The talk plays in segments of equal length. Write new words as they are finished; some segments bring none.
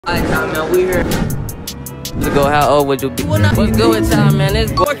Alright, y'all, man, we here. Let's go. How old would you be? What's good with y'all, man?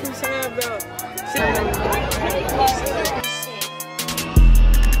 This boy keeps saying about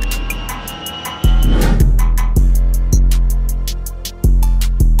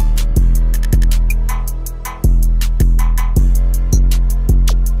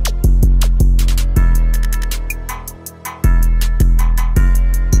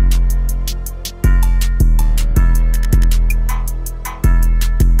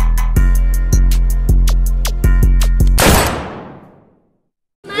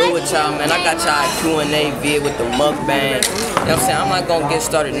y'all, man. I got y'all Q&A vid with the mukbang. You know what I'm saying? I'm not gonna get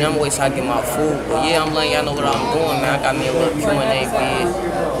started in them ways so I get my food. But yeah, I'm letting y'all know what I'm doing, man. I got me a little Q&A vid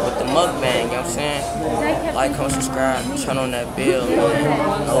with the mukbang, you know what I'm saying? Like, comment, subscribe, turn on that bell,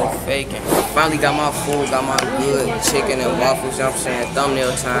 man. No faking. Finally got my food, got my good chicken and waffles, you know what I'm saying?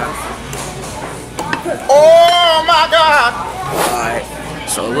 Thumbnail time. Oh my God! Alright.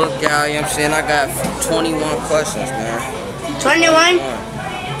 So look, y'all, you know what I'm saying? I got 21 questions, man. 21?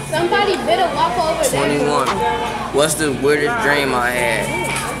 Somebody bit a waffle over 21. There. What's the weirdest dream I had?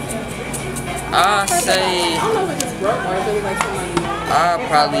 I'll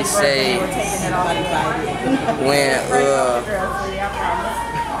probably say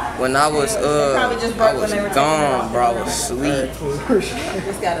when I was gone, bro, I was asleep.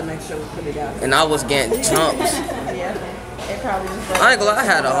 And I was getting jumped. I ain't gonna lie, I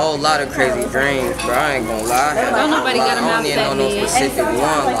had a whole lot of crazy dreams, bro. I ain't gonna lie. Don't nobody got a mouth that big. I don't even know no specific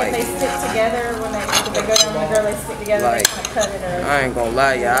one. Like, if they stick together, when they go down with the girl, they stick together, like, they kind of cut it or... I ain't gonna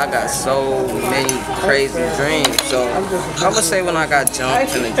lie, y'all. I got so many crazy dreams. So, I'm gonna say when I got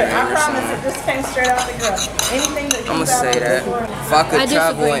jumped in a dream or something. This came straight out the girl. Anything that I'm gonna say that. If I could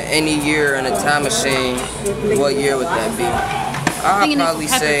travel in any year in a time machine, what year would that be?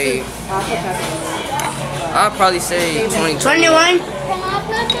 I'd probably say 2021.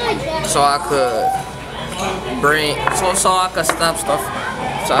 So I could bring, so I could stop stuff,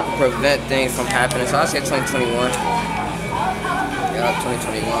 so I could prevent things from happening. So I say 2021. Yeah,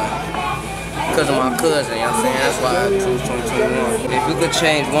 2021. Because of my cousin, you know what I'm saying? That's why I choose 2021. If you could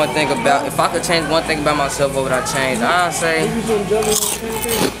change one thing about, if I could change one thing about myself, what would I change? I'd say.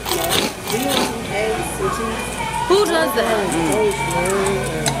 Who does that?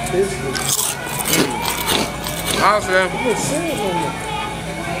 I'll say.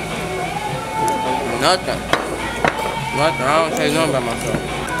 Nothing. I don't say nothing about myself.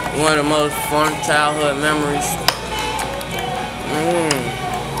 One of the most fun childhood memories.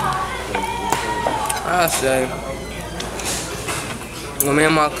 I say, when me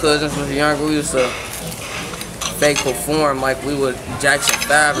and my cousins was younger, we used to fake perform like we was Jackson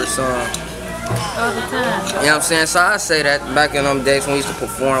 5 or something. All the time. You know what I'm saying? So I say that back in them days when we used to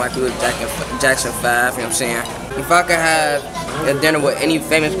perform like we was Jackson 5, you know what I'm saying? If I could have a dinner with any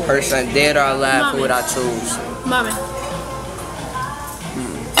famous person, dead or alive, who would I choose? Mommy.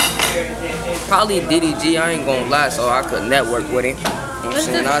 Probably DDG, I ain't gonna lie, so I could network with him. You know what I'm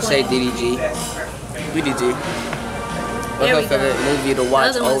saying? I'll say DDG. DDG. What's my favorite movie to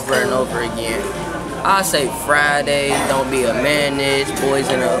watch over and over again? I'll say Friday, Don't Be a Manage, Boys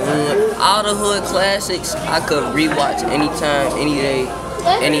in the Hood. All the hood classics, I could rewatch anytime, any day,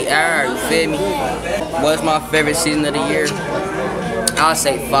 any hour, you feel me? What's my favorite season of the year? I'll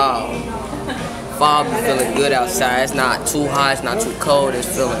say fall. Fall be feeling good outside. It's not too hot, it's not too cold, it's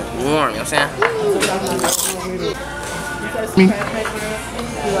feeling warm, you know what I'm saying?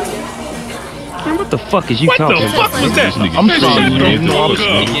 Man, what the fuck is you talking about? What the fuck was that? I'm sorry, man.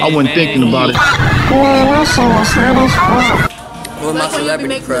 I wasn't thinking about it. What's my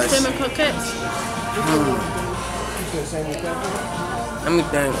celebrity crush? Let me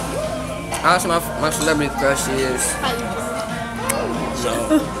think. Also, my celebrity crush is. So.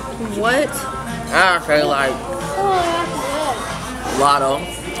 What? I say like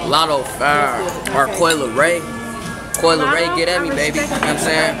Lotto Fire or Coyle Ray. Coyle Ray, get at me, baby. You know what I'm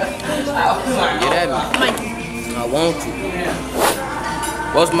saying? Get at me. I want to.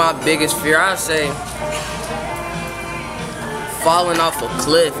 What's my biggest fear? I say falling off a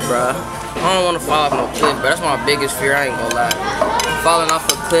cliff, bruh. I don't want to fall off no cliff, but that's my biggest fear. I ain't gonna lie. Falling off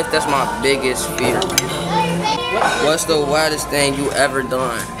a cliff, that's my biggest fear. What's the wildest thing you ever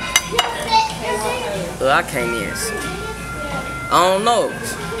done? I can't answer. I don't know.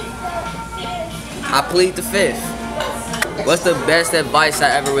 I plead the fifth. What's the best advice I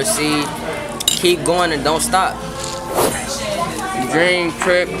ever received? Keep going and don't stop. Dream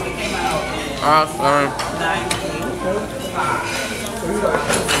trip. Awesome.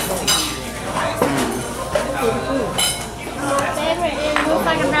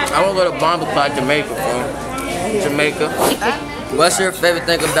 I want to go to Bomba Clock, Jamaica, bro. Jamaica. What's your favorite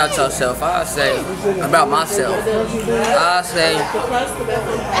thing about yourself? I say about myself. I say,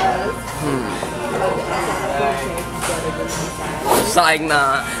 It's like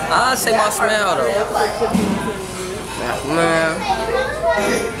nah. I say my smell though. Man,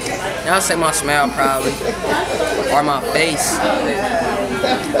 I say my smell probably, or my face. You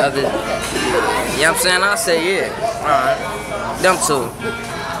know what I'm saying? I say yeah. Alright, them two.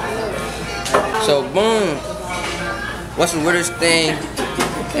 So boom. What's the weirdest thing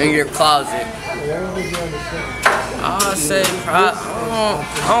in your closet? I say I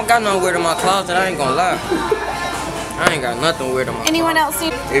don't got no weird in my closet. I ain't gonna lie. I ain't got nothing weird in my Anyone else see?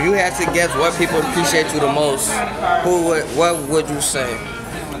 If you had to guess what people appreciate you the most, what would you say?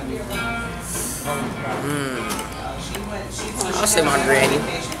 I'll say my granny.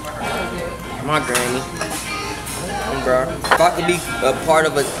 My granny. Bro. If I could be a part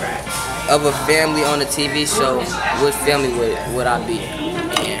of a family on a TV show, which family would I be?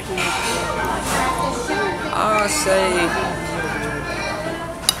 Yeah.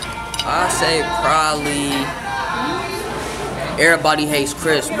 I'll say probably Everybody Hates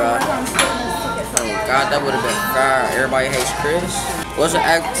Chris, bro. Oh God, that would have been fire. Everybody Hates Chris. What's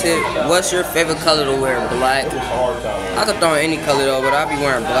your favorite color to wear? Black. I could throw in any color though, but I'll be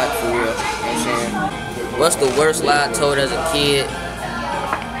wearing black for real. You know what I'm saying? What's the worst lie I told as a kid?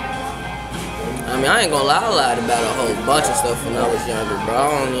 I mean, I ain't gonna lie, I lied about a whole bunch of stuff when I was younger, bro. I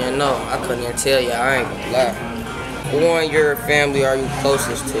don't even know. I couldn't even tell you. I ain't gonna lie. Who in your family are you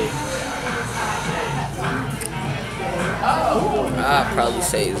closest to? I'd probably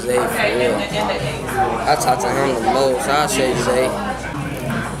say Zay for real. I talk to him the most. I'd say Zay.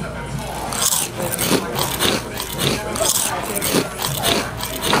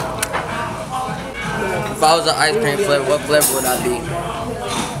 If I was an ice cream flavor, what flavor would I be?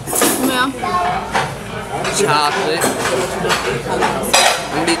 Yeah. Chocolate.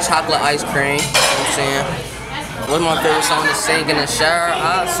 I'm gonna be chocolate ice cream. You know what I'm saying? What's my favorite song to sing in the shower?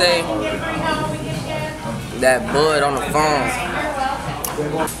 I'd say that Bud on the phone.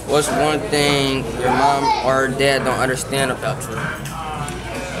 What's one thing your mom or dad don't understand about you?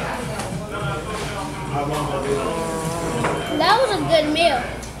 That was a good meal.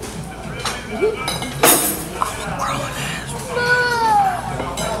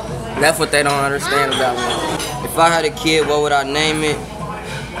 That's what they don't understand about me. If I had a kid, what would I name it?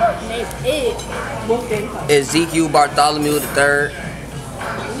 Name it. Ezekiel Bartholomew III.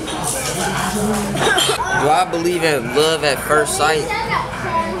 Do I believe in love at first sight?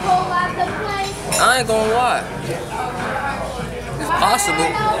 I ain't gonna lie. It's possible.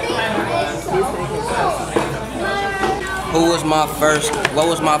 What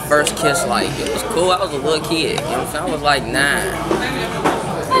was my first kiss like? It was cool. I was a little kid. You know what I'm saying? I was like 9.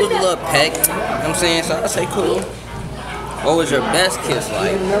 It was a little peck. You know what I'm saying? So I say cool. What was your best kiss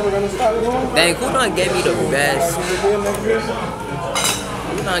like? Dang, who done gave me the best?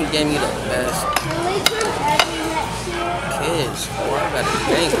 Who done gave me the best kiss? Boy, I gotta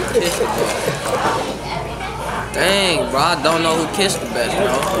think who kissed the best. Dang, bro, I don't know who kissed the best, bro.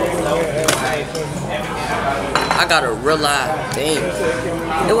 I gotta realize, dang.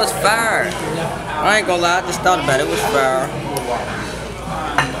 It was fire. I ain't gonna lie, I just thought about it. It was fire.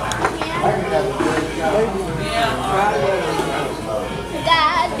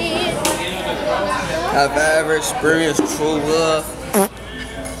 Have I ever experienced true love?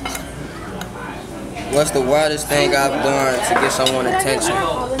 What's the wildest thing I've done to get someone's attention?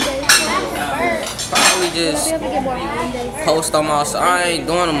 Probably just post on my. I ain't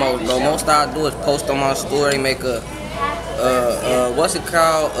doing the most though. Most I do is post on my story, make a what's it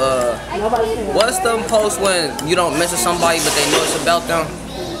called? What's them posts when you don't mention somebody but they know it's about them?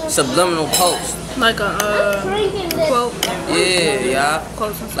 Subliminal post. Like a quote. Yeah.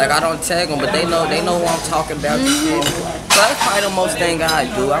 Like I don't tag them, but they know who I'm talking about. So that's probably the most thing I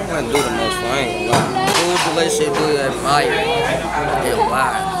do. I wouldn't do the most. I ain't gonna lie. Whose relationship do you admire and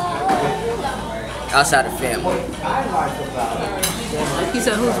why? Outside the family. You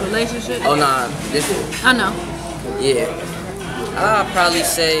said whose relationship? Oh nah, this. I know. Yeah. I'll probably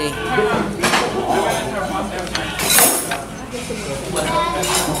say.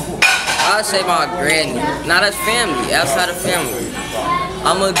 I'd say my granny. Not as family, outside of family.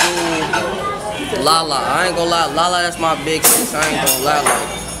 I'ma do Lala. I ain't gonna lie, Lala that's my big sis. I ain't gonna lie. Like,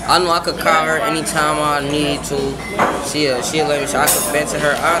 I know I could call her anytime I need to. She'll let me. I could vent to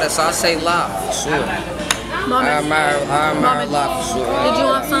her honest. So I say La for sure. I admire La for sure. Did you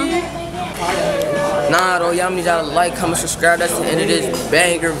want some? Nah, though, y'all need y'all to like, comment, subscribe. That's the end of this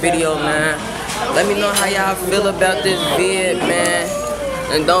banger video, man. Let me know how y'all feel about this vid, man.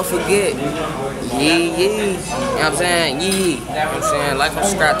 And don't forget, Yee. You know what I'm saying? Yee. You know what I'm saying? Like and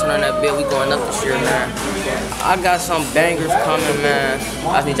subscribe, turn on that bell. We going up this year, man. I got some bangers coming, man.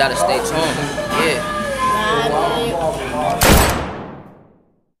 I just need y'all to stay tuned. Yeah.